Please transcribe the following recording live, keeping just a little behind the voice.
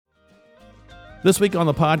This week on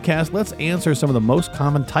the podcast, let's answer some of the most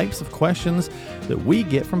common types of questions that we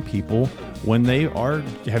get from people when they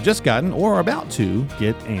have just gotten or are about to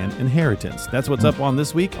get an inheritance. That's what's up on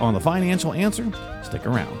this week on The Financial Answer. Stick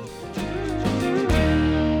around.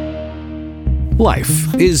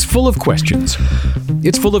 Life is full of questions.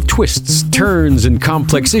 It's full of twists, turns, and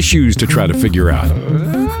complex issues to try to figure out.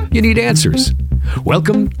 You need answers.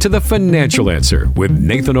 Welcome to The Financial Answer with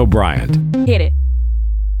Nathan O'Brien. Hit it.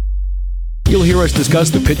 You'll hear us discuss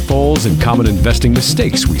the pitfalls and common investing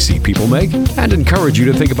mistakes we see people make and encourage you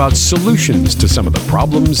to think about solutions to some of the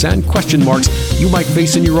problems and question marks you might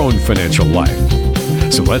face in your own financial life.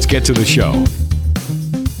 So let's get to the show.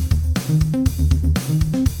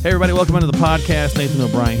 Hey everybody, welcome into the podcast. Nathan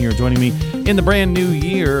O'Brien here, joining me in the brand new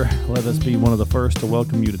year. Let us be one of the first to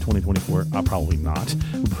welcome you to 2024. Probably not,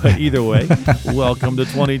 but either way, welcome to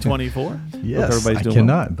 2024. Yes, I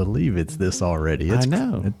cannot believe it's this already. I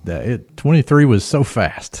know. 23 was so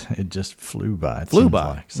fast. It just flew by.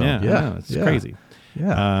 Like. So, yeah, it's crazy.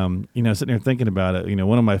 Yeah. Sitting there thinking about it,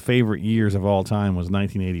 one of my favorite years of all time was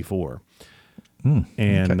 1984.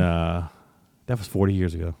 And that was 40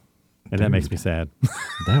 years ago. And that makes me sad.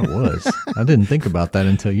 That was. I didn't think about that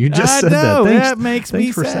until you just said that. That makes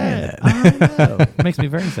me sad. I know. It makes me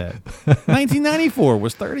very sad. 1994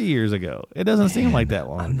 was 30 years ago. It doesn't seem like that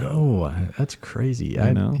long ago. No, that's crazy.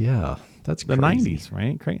 I know. Yeah, that's the crazy. 90s,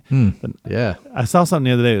 right? Yeah. I saw something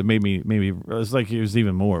the other day that made me, it was like it was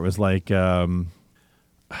even more. It was like, I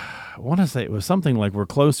want to say it was something like we're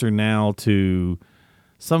closer now to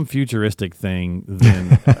some futuristic thing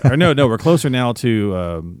than, we're closer now to,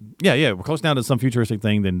 we're close now to some futuristic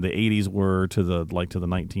thing than the 80s were to the to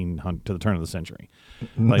the turn of the century,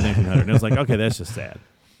 like 1900. And it was like, okay, that's just sad.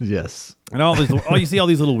 Yes. And you see all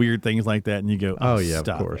these little weird things like that, and you go, "Oh yeah, of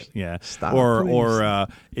course, yeah." Stop, or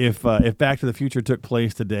if Back to the Future took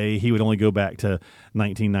place today, he would only go back to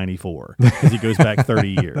 1994 because he goes back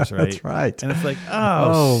 30 years, right? That's right. And it's like,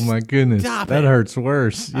 oh my goodness, stop that it. hurts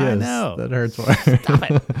worse. Yes, I know that hurts worse. Stop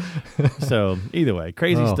it. So either way,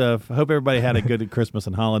 crazy stuff. I hope everybody had a good Christmas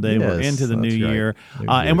and holiday. Yes, we're into the new year,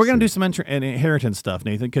 and we're going to do some inheritance stuff,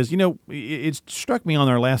 Nathan, because it struck me on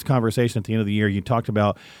our last conversation at the end of the year. You talked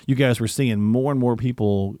about you guys were seeing more and more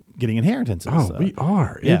people getting inheritances. Oh, we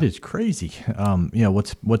are. Yeah. It is crazy.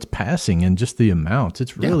 What's passing and just the amounts.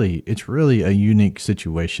 It's really a unique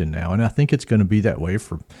situation now, and I think it's going to be that way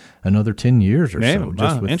for another 10 years or so.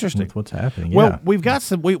 Just with what's happening. Well, we've got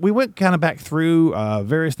some. We went kind of back through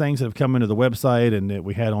various things that have come into the website and that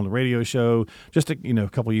we had on the radio show just a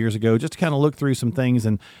couple of years ago, just to kind of look through some things.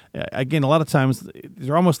 And again, a lot of times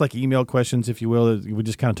they're almost like email questions, if you will. We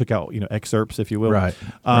just kind of took out excerpts, if you will. Right.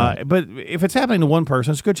 But if it's happening to one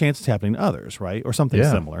person, it's a good chance it's happening to others, right? Or something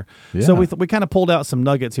similar. Yeah. So we kind of pulled out some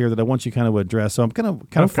nuggets here that I want you kind of address. So I'm going to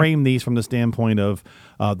kind of frame these from the standpoint of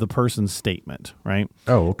the person's statement, right?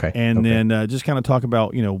 Oh, okay. And then just kind of talk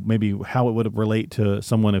about, maybe how it would relate to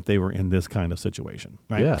someone if they were in this kind of situation,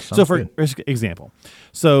 right? Yeah, so for example,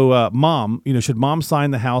 mom, should mom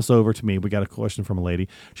sign the house over to me? We got a question from a lady.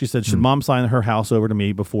 She said, should mom sign her house over to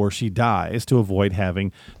me before she dies to avoid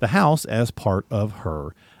having the house as part of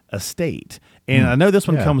her estate? And I know this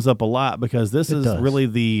one comes up a lot because this is really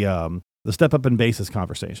the step up in basis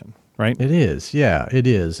conversation, right? It is. Yeah, it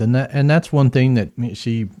is. And that's one thing that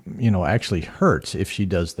she, actually hurts if she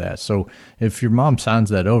does that. So if your mom signs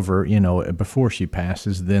that over, before she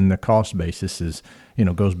passes, then the cost basis is,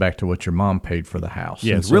 goes back to what your mom paid for the house.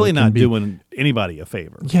 Yeah, it's really not doing anybody a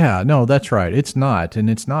favor. Yeah, no, that's right. It's not. And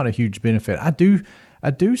it's not a huge benefit. I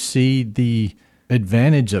do see the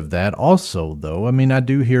advantage of that also, though. I mean, I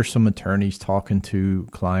do hear some attorneys talking to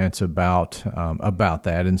clients about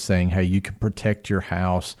that and saying, hey, you can protect your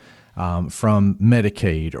house from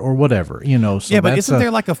Medicaid or whatever, So but isn't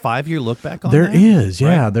there like a 5-year look back on there that? There is,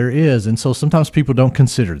 yeah, right? There is. And so sometimes people don't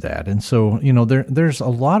consider that. And so, there's a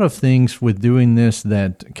lot of things with doing this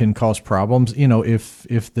that can cause problems.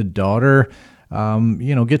 If the daughter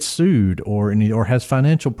gets sued or has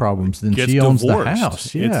financial problems, then gets she owns divorced. the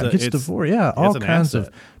house. Yeah, gets divorced. Yeah, all kinds of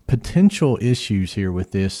potential issues here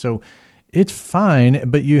with this. So it's fine,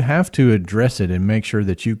 but you have to address it and make sure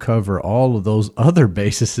that you cover all of those other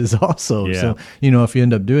bases also. Yeah. So, if you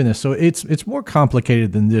end up doing this. So it's more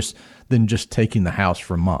complicated than just taking the house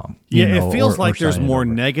from mom. It feels like there's more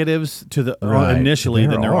negatives to the initially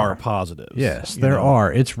than there are positives. Yes, there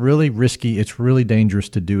are. It's really risky. It's really dangerous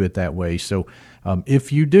to do it that way. So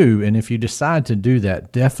if you do, and if you decide to do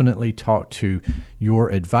that, definitely talk to your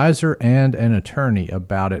advisor and an attorney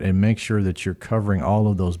about it and make sure that you're covering all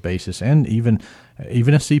of those bases and even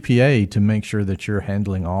even a CPA, to make sure that you're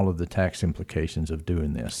handling all of the tax implications of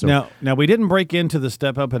doing this. So Now we didn't break into the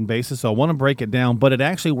step up in basis, so I want to break it down, but it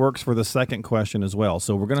actually works for the second question as well.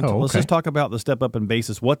 So we're going to let's just talk about the step up in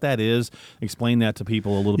basis, what that is, explain that to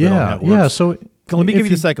people a little bit on how it works. Yeah, so let me give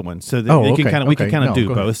you the second one, so that we can kind of do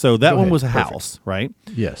both. Ahead. So that one was a house, right?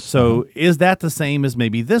 Yes. So is that the same as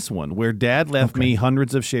maybe this one, where Dad left me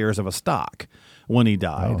hundreds of shares of a stock when he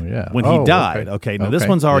died? Oh, yeah. When he died. Okay. Now this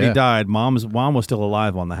one's already died. Mom was still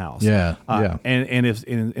alive on the house. Yeah.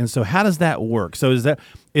 And so how does that work? So is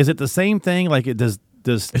it the same thing? Like it does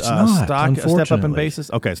it's not, stock step up in basis?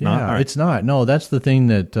 Okay, it's not. All right. It's not. No, that's the thing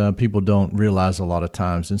that people don't realize a lot of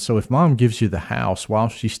times. And so if Mom gives you the house while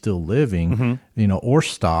she's still living, or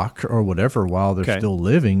stock or whatever while they're still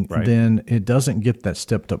living, then it doesn't get that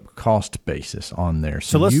stepped up cost basis on there.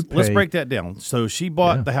 So let's break that down. So she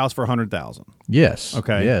bought the house for $100,000. Yes.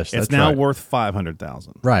 Okay. Yes. It's now worth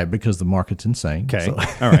 $500,000. Right, because the market's insane. Okay. So.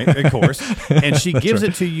 All right. Of course. And she gives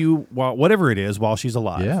it to you whatever it is while she's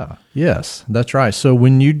alive. Yeah. Yes, that's right. So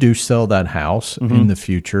when you do sell that house in the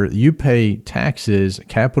future, you pay taxes,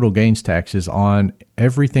 capital gains taxes on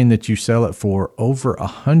everything that you sell it for over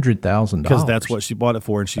 $100,000. Because that's what she bought it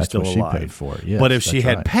for, and she's still alive. She paid for it. Yes, but if she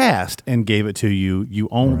had passed and gave it to you, you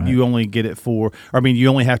only get it for. You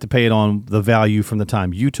only have to pay it on the value from the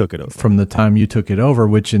time you took it over. From the time you took it over,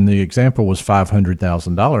 which in the example was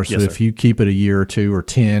 $500,000. So if you keep it a year or 2 or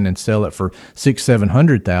 10 and sell it for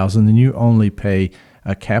 $600,000-$700,000, then you only pay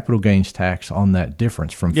a capital gains tax on that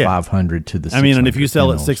difference from 500 to the 600. And if you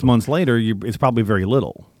sell it 6 months later, it's probably very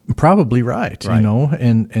little. Probably right.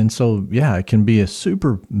 And so, it can be a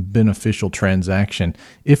super beneficial transaction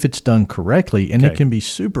if it's done correctly, and it can be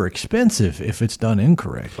super expensive if it's done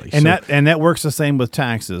incorrectly. And that works the same with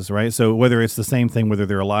taxes, right? So whether it's the same thing, whether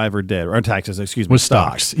they're alive or dead, or taxes, with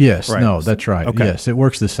stocks. Yes, right. No, that's right. Okay. Yes, it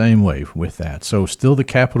works the same way with that. So still the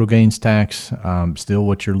capital gains tax, still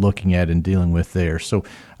what you're looking at and dealing with there. So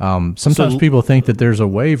sometimes people think that there's a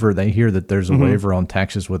waiver. They hear that there's a waiver on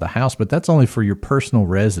taxes with a house, but that's only for your personal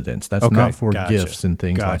residence. That's not for gifts and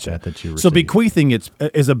things like that you receive. So bequeathing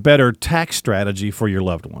is a better tax strategy for your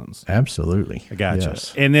loved ones. Absolutely. I gotcha.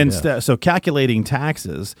 Yes. And then so calculating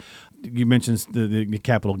taxes, you mentioned the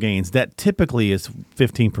capital gains. That typically is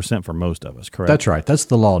 15% for most of us, correct? That's right. That's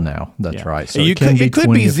the law now. That's right. So it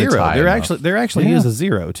could be zero. There actually is a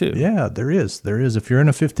zero too. Yeah, there is. If you're in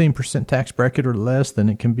a 15% tax bracket or less, then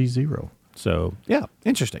it can be zero. So,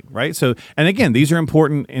 interesting, right? So, and again, these are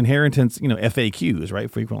important inheritance, FAQs, right?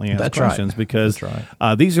 Frequently asked questions, because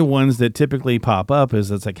these are ones that typically pop up.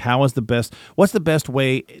 It's like, what's the best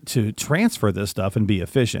way to transfer this stuff and be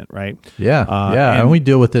efficient, right? And we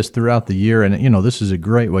deal with this throughout the year, and this is a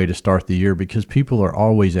great way to start the year because people are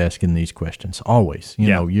always asking these questions, always.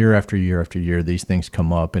 Year after year after year, these things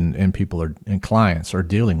come up, and people and clients are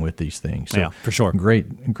dealing with these things. So for sure.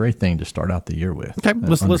 Great thing to start out the year with. Okay,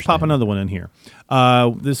 let's pop another one in here.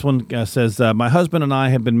 This one says, my husband and I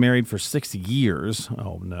have been married for 6 years.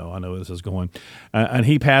 Oh, no, I know where this is going. And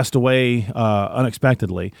he passed away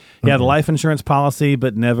unexpectedly. He had a life insurance policy,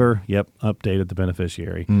 but never, updated the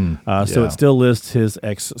beneficiary. So it still lists his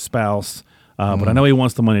ex-spouse. But I know he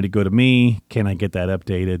wants the money to go to me. Can I get that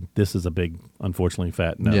updated? This is a big, unfortunately,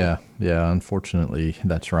 fat no. Yeah, unfortunately,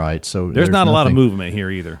 that's right. So there's not a lot of movement here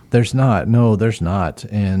either. There's not. No, there's not.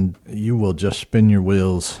 And you will just spin your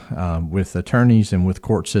wheels with attorneys and with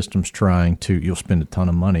court systems you'll spend a ton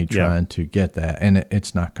of money trying to get that. And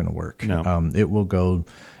it's not going to work. No. It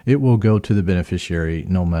will go to the beneficiary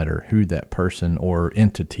no matter who that person or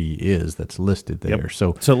entity is that's listed there.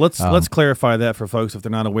 So let's clarify that for folks if they're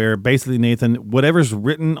not aware. Basically, Nathan, whatever's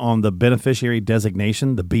written on the beneficiary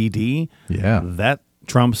designation, the BD, that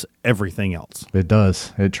trumps everything else. It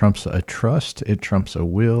does. It trumps a trust. It trumps a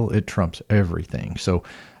will. It trumps everything. So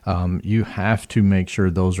you have to make sure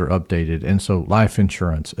those are updated. And so life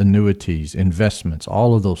insurance, annuities, investments,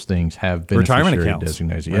 all of those things have beneficiary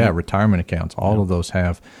designations. Right? Retirement accounts, all of those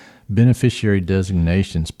have beneficiary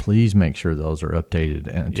designations. Please make sure those are updated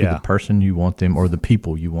and to the person you want them or the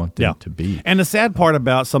people you want them to be. And the sad part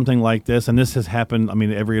about something like this, and this has happened,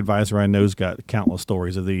 every advisor I know's got countless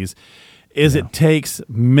stories of these, is it takes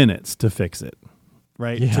minutes to fix it.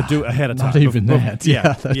 Right, to do ahead of time. Not even that.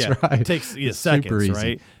 That's right. It takes seconds,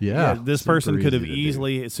 right? This person could have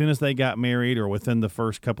easily, as soon as they got married, or within the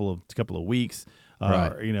first couple of weeks,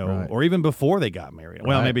 or even before they got married.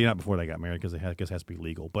 Well, maybe not before they got married because it has to be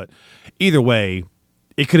legal. But either way,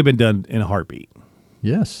 it could have been done in a heartbeat.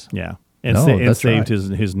 Yes. Yeah, and saved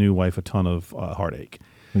his new wife a ton of heartache.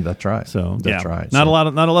 That's right. So that's yeah, right. not a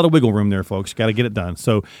lot of wiggle room there, folks. Got to get it done.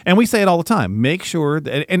 So, and we say it all the time. Make sure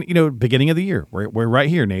that, and beginning of the year, we're right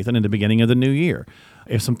here, Nathan, in the beginning of the new year.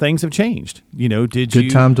 If some things have changed, good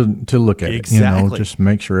time to look at exactly. it. Just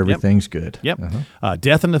make sure everything's good. Yep.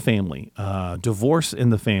 Death in the family, divorce in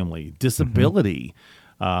the family, disability.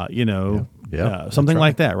 Something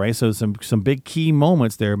like that, right? So some big key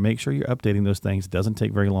moments there. Make sure you're updating those things. It doesn't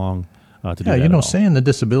take very long to do that. Yeah, saying the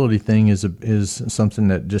disability thing is something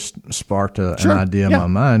that just sparked an idea in my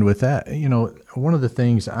mind with that. One of the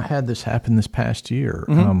things, I had this happen this past year.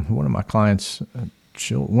 One of my clients,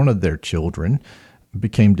 one of their children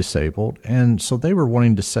became disabled, and so they were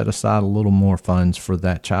wanting to set aside a little more funds for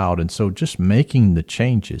that child. And so just making the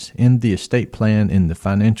changes in the estate plan, in the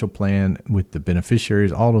financial plan, with the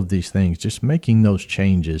beneficiaries, all of these things, just making those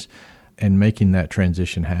changes and making that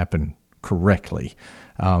transition happen correctly.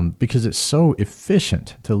 Because it's so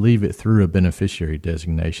efficient to leave it through a beneficiary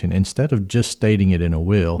designation instead of just stating it in a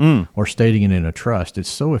will or stating it in a trust. It's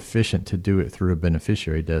so efficient to do it through a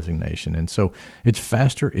beneficiary designation. And so it's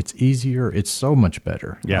faster, it's easier, it's so much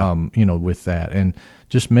better, with that. And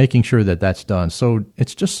just making sure that that's done. So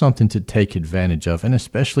it's just something to take advantage of. And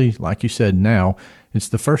especially, like you said, now, it's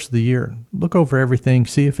the first of the year. Look over everything,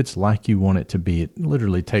 see if it's like you want it to be. It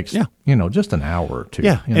literally takes, just an hour or two.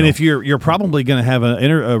 Yeah, and if you're probably going to have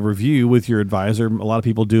a review with your advisor. A lot of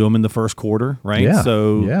people do them in the first quarter, right? Yeah.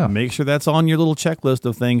 So make sure that's on your little checklist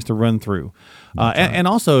of things to run through. And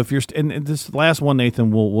also, if you're and this last one,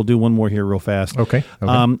 Nathan, we'll do one more here real fast. Okay.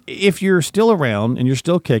 If you're still around and you're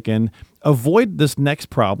still kicking, avoid this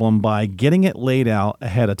next problem by getting it laid out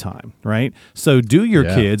ahead of time, right? So do your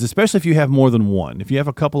kids, especially if you have more than one. If you have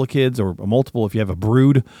a couple of kids or multiple, if you have a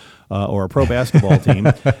brood or a pro basketball team,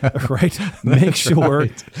 right? Make sure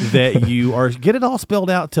that you get it all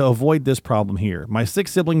spelled out to avoid this problem here. My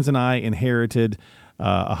 6 siblings and I inherited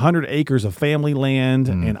 100 acres of family land,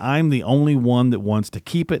 and I'm the only one that wants to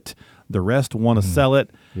keep it. The rest want to sell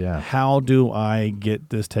it. Yeah. How do I get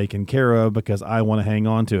this taken care of because I want to hang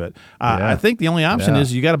on to it? I think the only option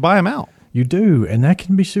is you got to buy them out. You do, and that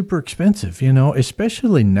can be super expensive,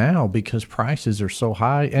 especially now because prices are so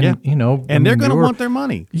high, and and they're going to want their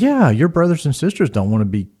money. Yeah, your brothers and sisters don't want to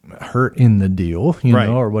be hurt in the deal,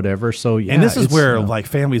 or whatever. So and this is where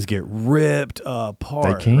families get ripped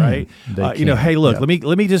apart. They can, right? They can. Hey, look,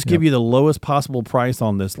 let me just give you the lowest possible price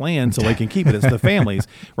on this land so they can keep it. It's the families,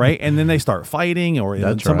 right? And then they start fighting, or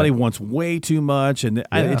somebody wants way too much, and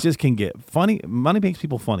it just can get funny. Money makes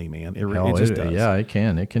people funny, man. It just does. Yeah, it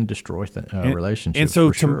can. It can destroy relationships.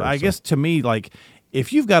 And so, I guess to me, like,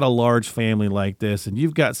 if you've got a large family like this, and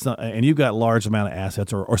you've got large amount of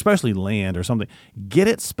assets, or especially land or something, get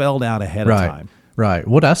it spelled out ahead of time. Right.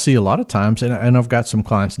 What I see a lot of times, and I've got some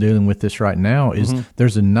clients dealing with this right now, is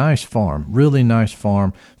there's a nice farm, really nice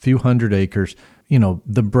farm, few hundred acres.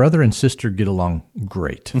 The brother and sister get along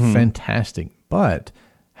great, fantastic, but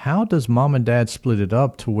how does mom and dad split it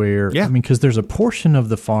up to where, because there's a portion of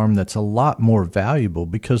the farm that's a lot more valuable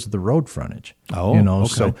because of the road frontage.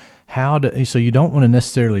 Okay. So you don't want to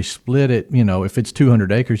necessarily split it, if it's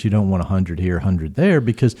 200 acres, you don't want 100 here, 100 there,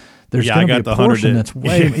 because there's going to be a portion that's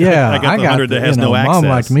way, I got the 100 that has no access. Mom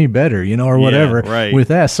liked me better, or whatever with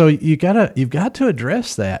that. So you've got to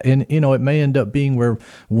address that. And, it may end up being where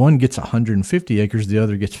one gets 150 acres, the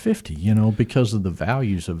other gets 50, because of the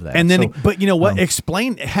values of that. And then, but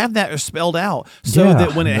have that spelled out so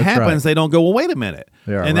that when it happens, they don't go, well, wait a minute.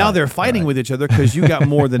 Now they're fighting with each other because you got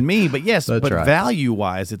more than me. But yes,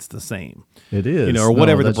 value-wise, it's the same. It is. Or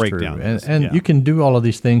whatever the breakdown is. And you can do all of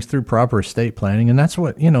these things through proper estate planning. And that's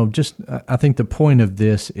what, I think the point of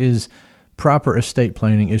this is proper estate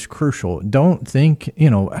planning is crucial. Don't think,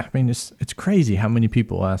 it's crazy how many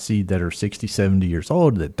people I see that are 60, 70 years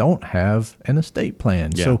old that don't have an estate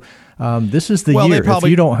plan. Yeah. So this is the year. If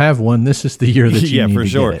you don't have one, this is the year that you need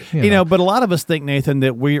to get it. But a lot of us think, Nathan,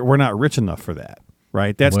 that we're not rich enough for that.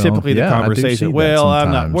 Right, that's typically the conversation. Well,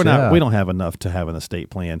 I'm not. We're not. We don't have enough to have an estate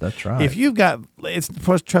plan. That's right. If you've got,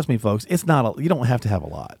 trust me, folks, it's not. You don't have to have a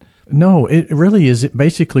lot. No, it really is.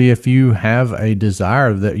 Basically, if you have a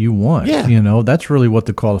desire that you want, that's really what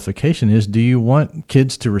the qualification is. Do you want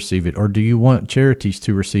kids to receive it, or do you want charities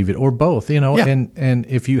to receive it, or both? And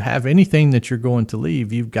if you have anything that you're going to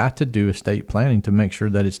leave, you've got to do estate planning to make sure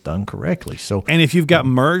that it's done correctly. So, and if you've got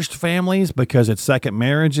merged families because it's second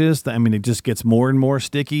marriages, it just gets more and more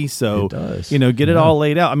sticky. So, it does. Get it all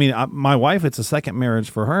laid out. My wife, it's a second marriage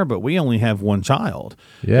for her, but we only have one child.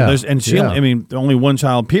 Yeah, only one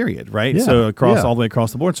child. Period. Right. Yeah. So all the way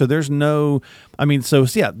across the board. So there's no,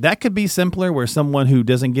 that could be simpler where someone who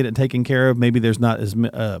doesn't get it taken care of, maybe there's not as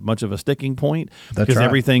much of a sticking point because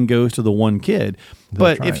everything goes to the one kid.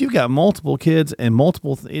 But right. if you've got multiple kids and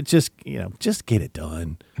multiple, it just get it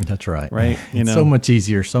done. That's right. Right. It's so much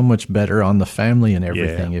easier, so much better on the family and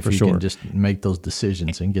everything if for you sure. can just make those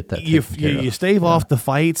decisions and get that taken care of. You stave off the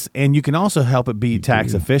fights, and you can also help it be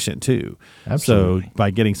tax efficient too. Absolutely. So by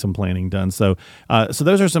getting some planning done. So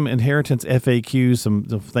those are some inheritance FAQs, some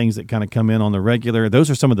things that kind of come in on the regular. Those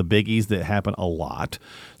are some of the biggies that happen a lot.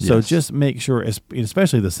 So Yes. just make sure,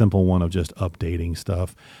 especially the simple one of just updating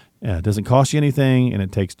stuff. It doesn't cost you anything, and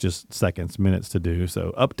it takes just seconds, minutes to do.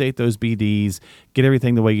 So update those BDs, get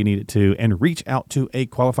everything the way you need it to, and reach out to a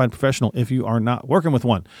qualified professional if you are not working with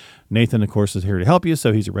one. Nathan, of course, is here to help you,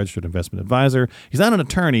 so he's a registered investment advisor. He's not an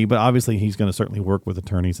attorney, but obviously he's going to certainly work with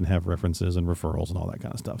attorneys and have references and referrals and all that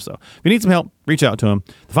kind of stuff. So if you need some help, reach out to him.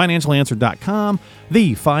 TheFinancialAnswer.com,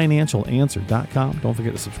 TheFinancialAnswer.com. Don't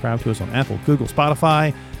forget to subscribe to us on Apple, Google,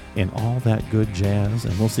 Spotify, and all that good jazz.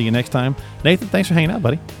 And we'll see you next time. Nathan, thanks for hanging out,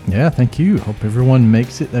 buddy. Yeah, thank you. Hope everyone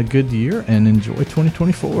makes it a good year and enjoy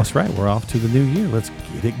 2024. That's right. We're off to the new year. Let's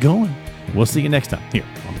get it going. We'll see you next time here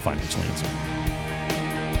on The Financial Answer.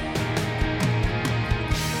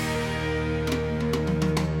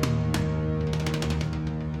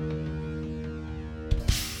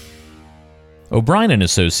 O'Brien &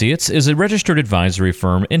 Associates is a registered advisory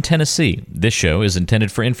firm in Tennessee. This show is intended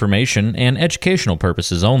for information and educational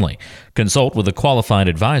purposes only. Consult with a qualified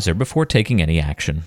advisor before taking any action.